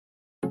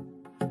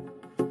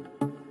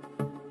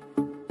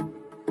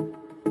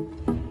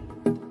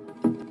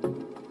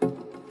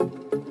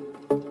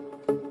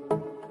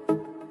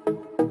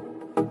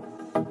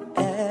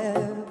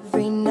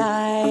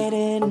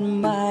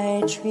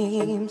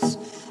dreams.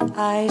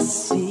 I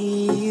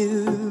see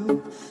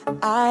you,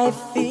 I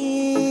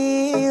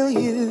feel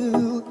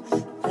you.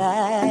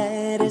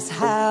 That is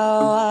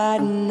how I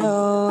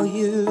know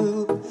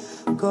you.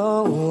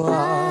 Go on.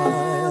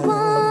 I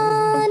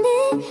want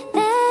it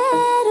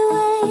that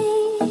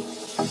way.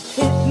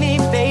 Hit me,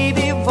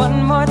 baby,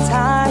 one more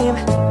time.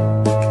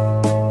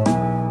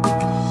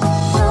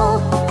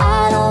 No,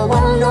 I don't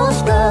want no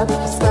scrub.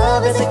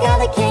 Scrub is a guy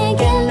that can't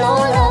get no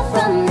love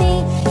from me.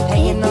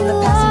 Hanging on the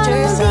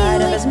passenger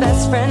side of his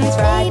best friend's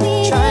ride,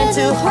 trying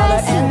to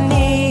holler at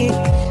me.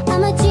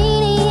 I'm a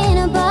genie in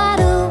a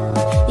bottle.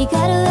 You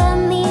gotta love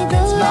me the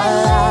It's my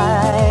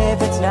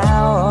life, it's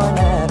now or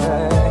never.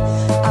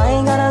 I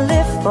ain't gonna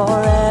live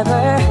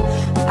forever,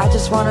 I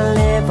just wanna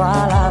live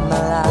while I'm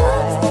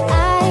alive.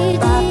 Bye,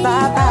 bye,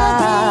 bye,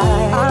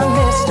 I'm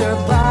Mr.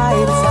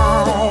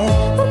 Brightside.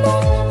 We're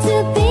meant to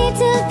be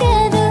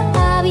together.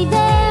 I'll be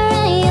there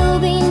and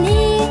you'll be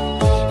near,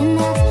 and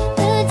that's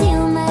the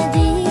deal, my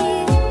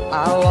dear.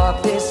 I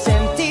walk this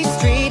empty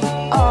street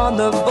on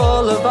the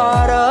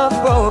boulevard of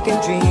broken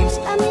dreams,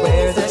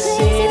 where the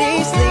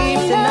city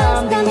sleeps and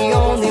I'm the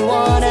only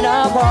one and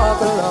I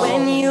walk alone.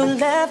 When you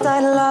left, I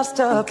lost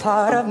a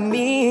part of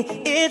me.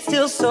 It's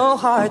still so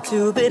hard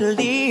to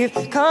believe.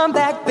 Come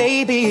back,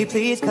 baby,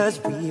 please, 'cause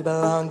we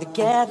belong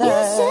together.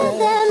 You should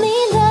let me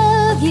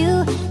love you.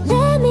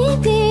 Let me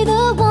be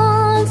the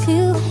one to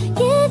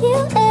give you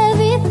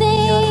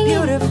everything You're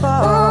beautiful.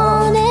 you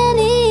want and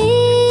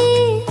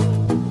need.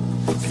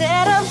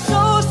 Said I'm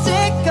so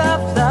sick of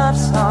love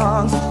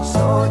songs,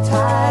 so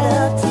tired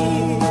of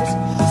tears,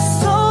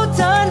 so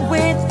done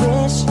with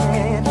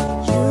wishing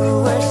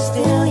you were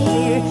still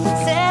here.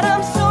 Said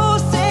I'm so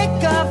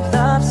sick of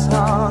love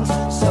songs,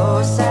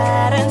 so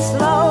sad and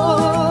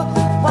slow.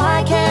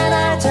 Why can't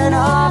I turn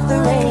off the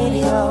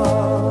radio?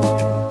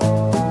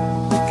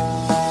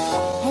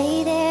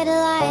 Hey there,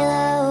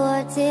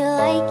 Delilah, what's it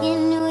like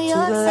in New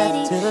York the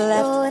left, City? to the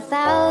left. You're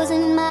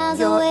 1,000 miles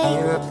You're away,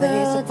 girl,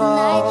 irreplaceable.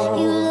 tonight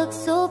you look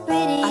so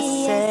pretty.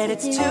 I said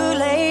it's too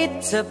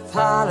late to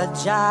apologize.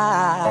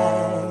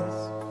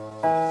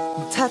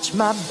 Touch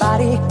my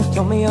body,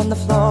 throw me on the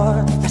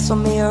floor, wrestle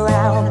me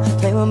around,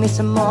 play with me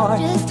some more.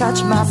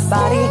 Touch my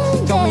body,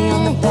 throw me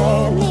on the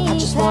bed. I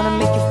just wanna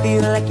make you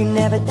feel like you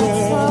never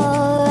did.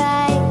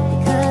 Alright,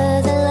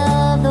 because I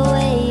love the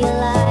way you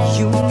lie.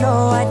 You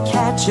know I'd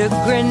catch a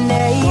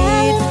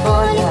grenade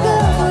for California ya.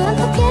 girl, for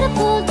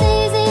unforgettable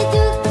days, they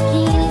do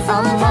bikinis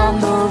on I'm top. on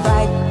the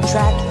right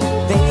track,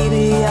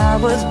 baby, I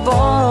was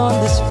born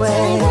this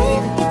way.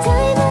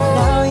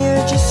 Now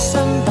you're just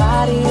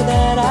somebody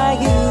that I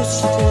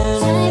used to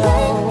know.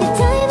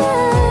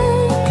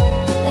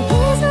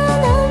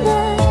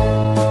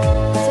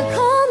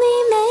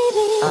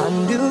 I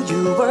knew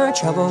you were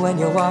trouble when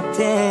you walked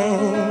in.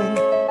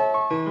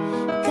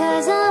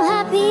 'Cause I'm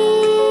happy,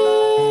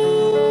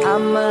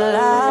 I'm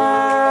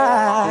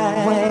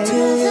alive. What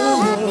do you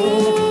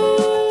mean?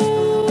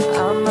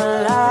 I'm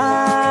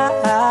alive.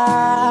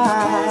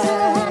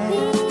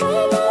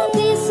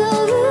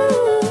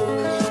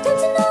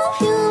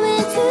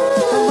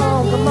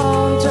 Come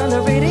on, turn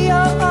the radio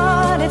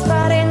on. It's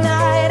Friday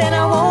night and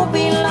I won't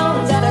be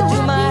long. Gotta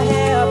do my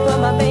hair, put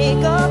my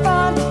makeup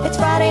on. It's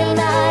Friday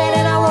night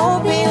and I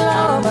won't be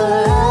long.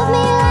 Love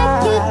me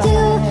like you do,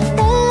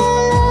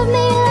 love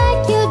me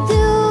like you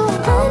do.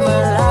 I'm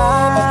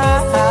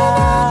alive.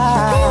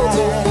 Don't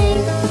you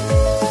think?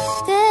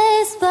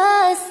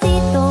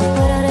 Despacito,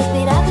 puedo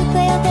respirar tu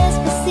cuello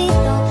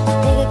despacito.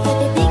 Deja que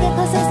te diga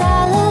cosas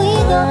al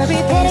oído.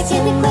 Quiero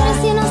que te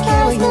acuerdes si no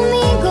estás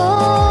conmigo.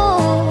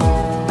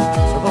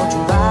 So won't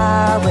you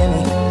ride with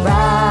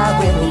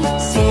me,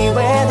 see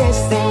where this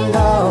thing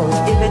goes.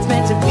 If it's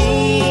meant to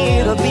be,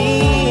 it'll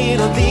be,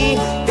 it'll be.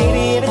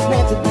 Baby, if it's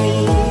meant to be.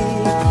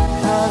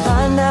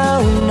 Havana,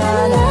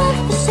 I love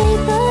the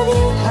shape of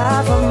you.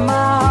 half of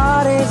my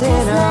heart is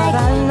in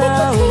Havana.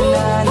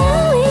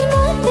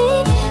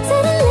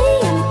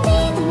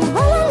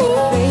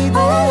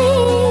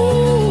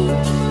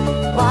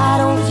 Why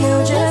don't you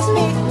just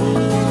meet me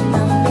in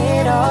the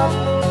middle?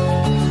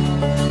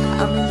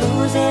 I'm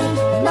losing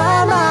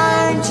my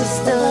mind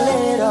just a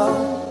little.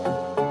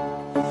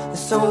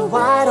 So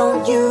why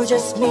don't you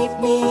just meet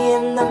me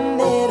in the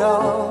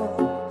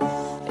middle?